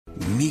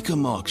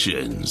Mecum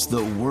Auctions,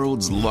 the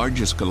world's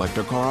largest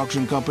collector car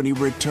auction company,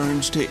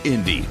 returns to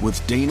Indy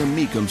with Dana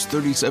Mecum's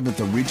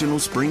 37th Original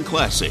Spring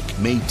Classic,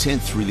 May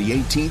 10th through the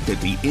 18th at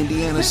the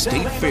Indiana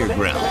State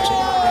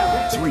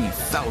Fairgrounds.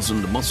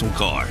 3,000 muscle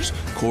cars,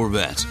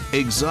 Corvettes,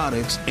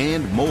 exotics,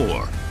 and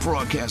more.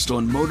 Broadcast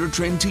on Motor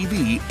Trend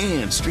TV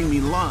and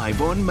streaming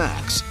live on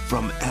Max.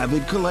 From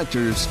avid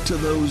collectors to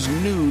those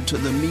new to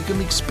the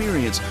Mecum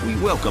experience, we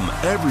welcome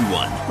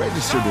everyone.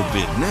 Register to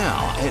bid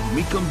now at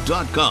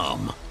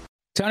Mecum.com.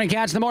 Tony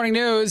Katz, the Morning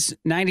News,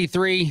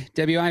 93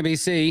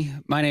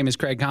 WIBC. My name is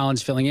Craig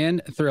Collins, filling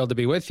in. Thrilled to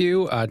be with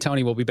you.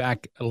 Tony will be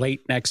back late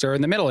next, or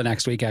in the middle of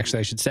next week, actually,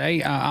 I should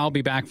say. I'll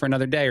be back for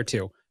another day or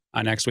two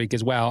next week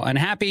as well. And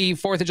happy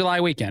 4th of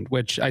July weekend,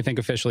 which I think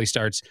officially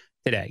starts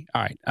today.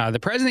 All right. The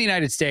President of the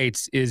United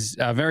States is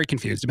very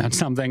confused about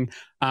something.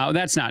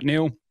 That's not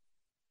new.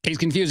 He's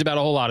confused about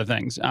a whole lot of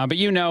things. But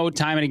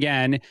time and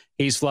again,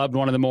 he's flubbed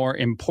one of the more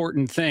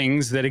important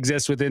things that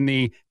exists within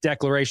the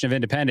Declaration of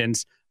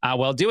Independence.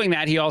 While doing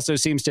that, he also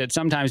seems to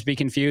sometimes be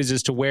confused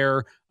as to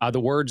where the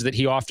words that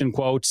he often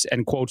quotes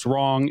and quotes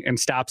wrong and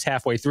stops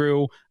halfway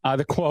through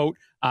the quote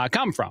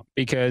come from.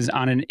 Because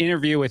on an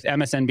interview with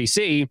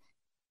MSNBC,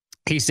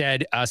 he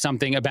said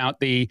something about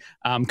the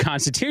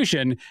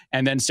Constitution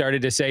and then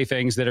started to say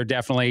things that are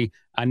definitely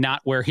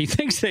not where he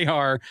thinks they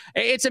are.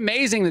 It's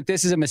amazing that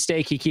this is a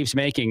mistake he keeps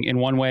making in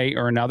one way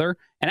or another.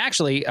 And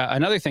actually,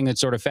 another thing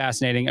that's sort of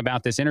fascinating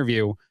about this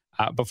interview,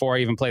 before I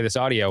even play this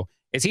audio,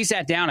 is he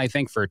sat down, I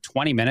think, for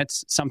 20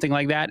 minutes, something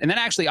like that, and then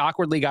actually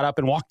awkwardly got up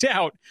and walked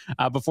out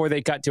before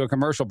they cut to a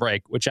commercial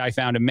break, which I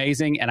found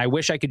amazing. And I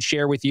wish I could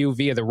share with you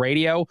via the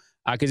radio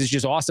because it's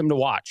just awesome to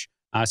watch.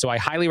 So I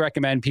highly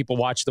recommend people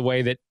watch the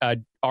way that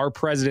our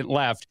president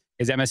left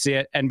his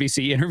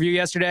MSNBC interview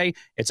yesterday.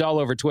 It's all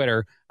over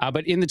Twitter.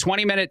 But in the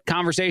 20-minute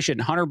conversation,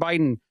 Hunter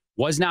Biden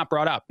was not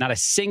brought up, not a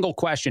single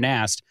question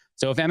asked.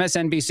 So if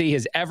MSNBC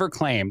has ever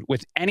claimed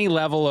with any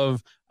level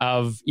of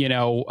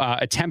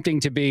attempting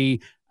to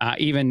be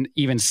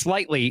even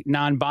slightly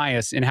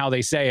non-biased in how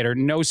they say it, or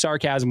no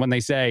sarcasm when they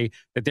say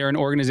that they're an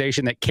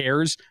organization that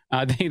cares,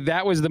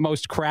 that was the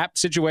most crap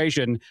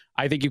situation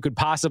I think you could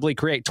possibly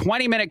create.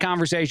 20-minute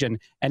conversation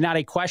and not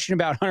a question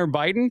about Hunter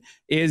Biden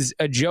is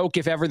a joke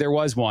if ever there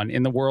was one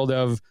in the world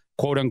of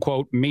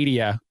quote-unquote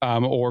media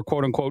or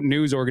quote-unquote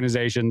news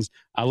organizations,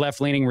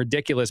 left-leaning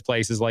ridiculous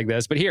places like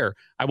this. But here,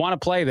 I want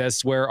to play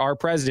this where our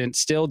president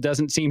still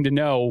doesn't seem to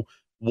know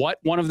what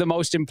one of the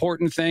most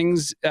important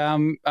things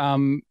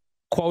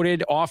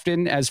quoted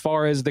often as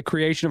far as the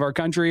creation of our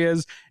country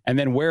is, and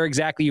then where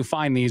exactly you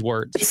find these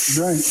words.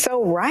 Right.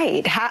 So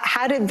right.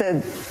 How did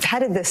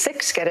the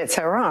six get it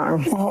so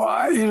wrong?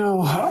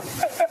 Well,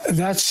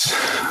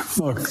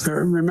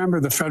 remember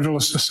the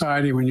Federalist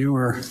Society when you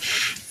were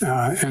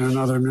in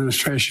another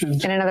administration?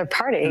 In another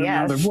party,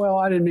 yes. Well,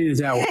 I didn't mean it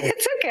that way.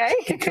 It's okay.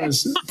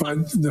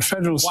 But the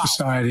Federalist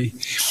Society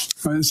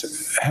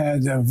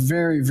had a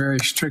very, very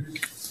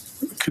strict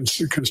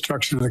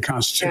construction of the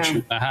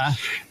Constitution. Yeah.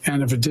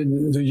 And if it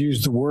didn't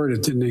use the word,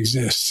 it didn't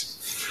exist.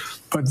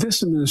 But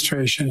this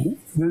administration,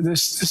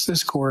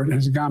 this court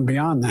has gone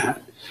beyond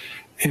that.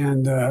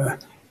 And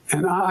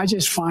I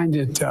just find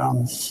it,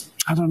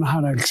 I don't know how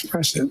to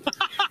express it,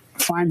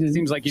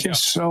 Seems like you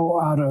just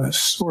so out of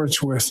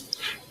sorts with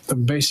the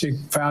basic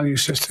value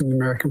system of the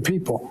American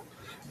people.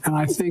 And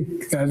I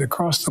think that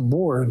across the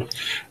board,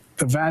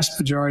 the vast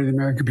majority of the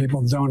American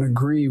people don't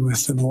agree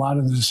with a lot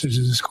of the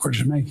decisions this court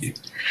is making.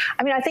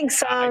 I mean, I think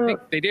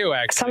they do,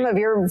 actually. Some of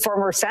your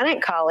former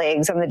Senate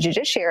colleagues on the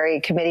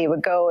Judiciary Committee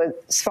would go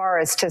as far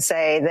as to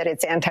say that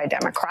it's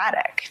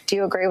anti-democratic. Do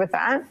you agree with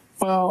that?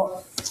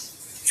 Well,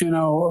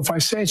 if I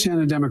say it's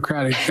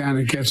anti-democratic, then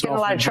it gets in a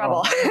lot of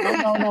trouble.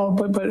 No,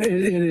 but it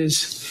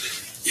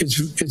is.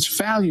 Its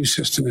value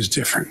system is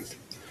different,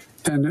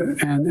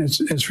 and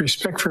its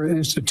respect for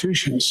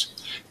institutions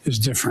is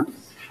different.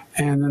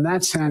 And in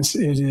that sense,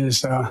 it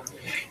is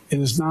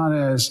not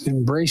as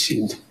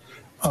embracing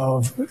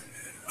of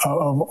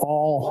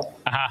all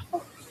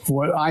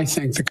what I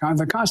think the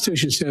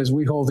Constitution says.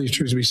 We hold these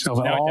truths to be self.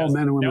 All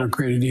men and women are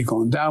created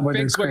equal, endowed by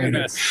their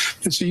Creator.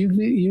 It's a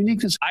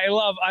uniqueness. I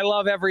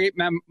love every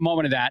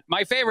moment of that.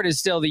 My favorite is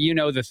still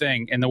the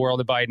thing in the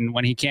world of Biden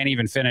when he can't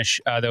even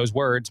finish those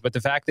words. But the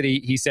fact that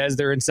he says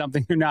they're in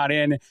something they're not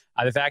in,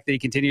 the fact that he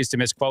continues to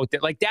misquote that,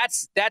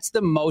 that's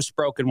the most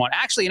broken one.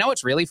 Actually,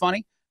 what's really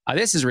funny?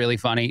 This is really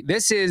funny.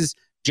 This is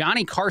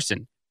Johnny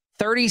Carson,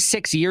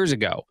 36 years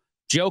ago,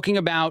 joking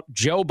about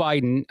Joe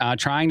Biden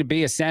trying to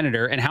be a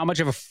senator and how much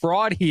of a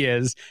fraud he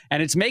is.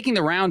 And it's making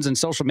the rounds on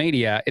social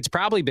media. It's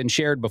probably been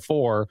shared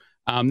before.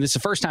 This is the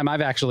first time I've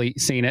actually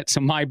seen it,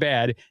 so my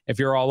bad if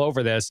you're all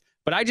over this.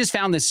 But I just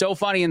found this so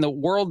funny in the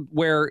world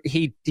where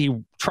he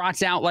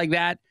trots out like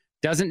that,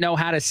 doesn't know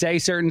how to say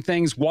certain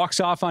things, walks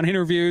off on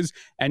interviews,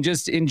 and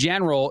just in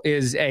general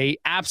is a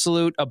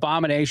absolute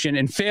abomination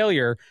and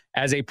failure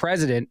as a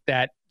president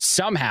that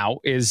somehow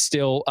is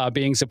still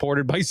being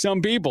supported by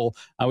some people,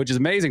 which is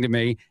amazing to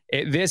me.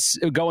 This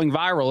going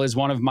viral is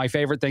one of my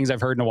favorite things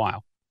I've heard in a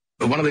while.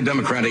 One of the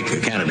Democratic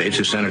candidates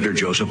is Senator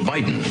Joseph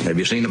Biden. Have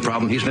you seen the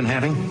problem he's been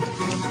having?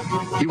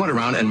 He went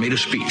around and made a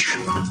speech.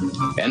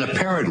 And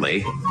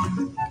apparently,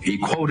 he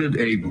quoted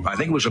I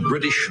think it was a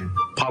British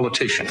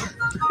politician,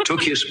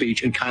 took his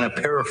speech and kind of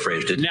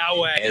paraphrased it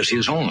as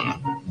his own.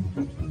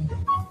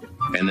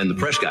 And then the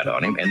press got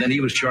on him. And then he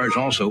was charged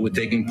also with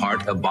taking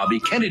part of Bobby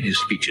Kennedy's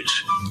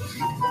speeches.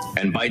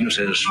 And Biden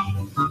says,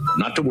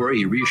 not to worry.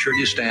 He reassured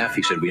his staff.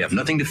 He said, we have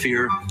nothing to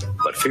fear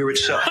but fear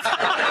itself.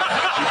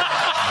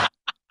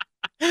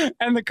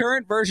 And the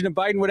current version of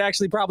Biden would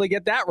actually probably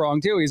get that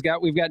wrong, too.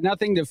 We've got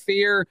nothing to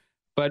fear,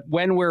 but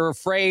when we're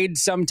afraid,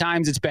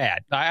 sometimes it's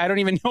bad. I don't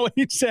even know what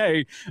he'd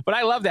say, but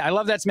I love that. I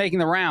love that's making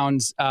the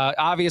rounds.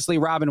 Obviously,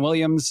 Robin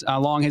Williams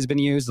long has been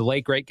used, the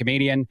late, great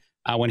comedian,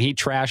 when he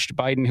trashed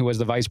Biden, who was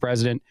the vice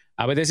president.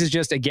 But this is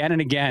just again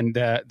and again,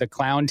 the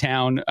clown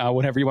town,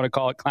 whatever you want to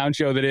call it, clown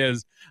show that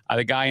is,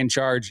 the guy in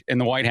charge in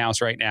the White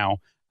House right now.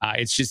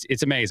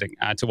 It's amazing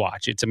to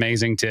watch. It's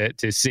amazing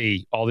to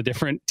see all the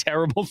different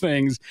terrible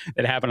things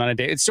that happen on a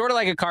day. It's sort of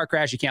like a car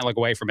crash. You can't look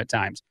away from at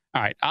times.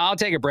 All right, I'll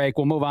take a break.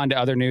 We'll move on to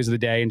other news of the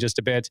day in just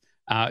a bit.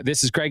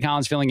 This is Craig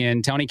Collins filling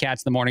in. Tony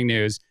Katz, The Morning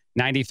News,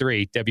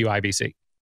 93 WIBC.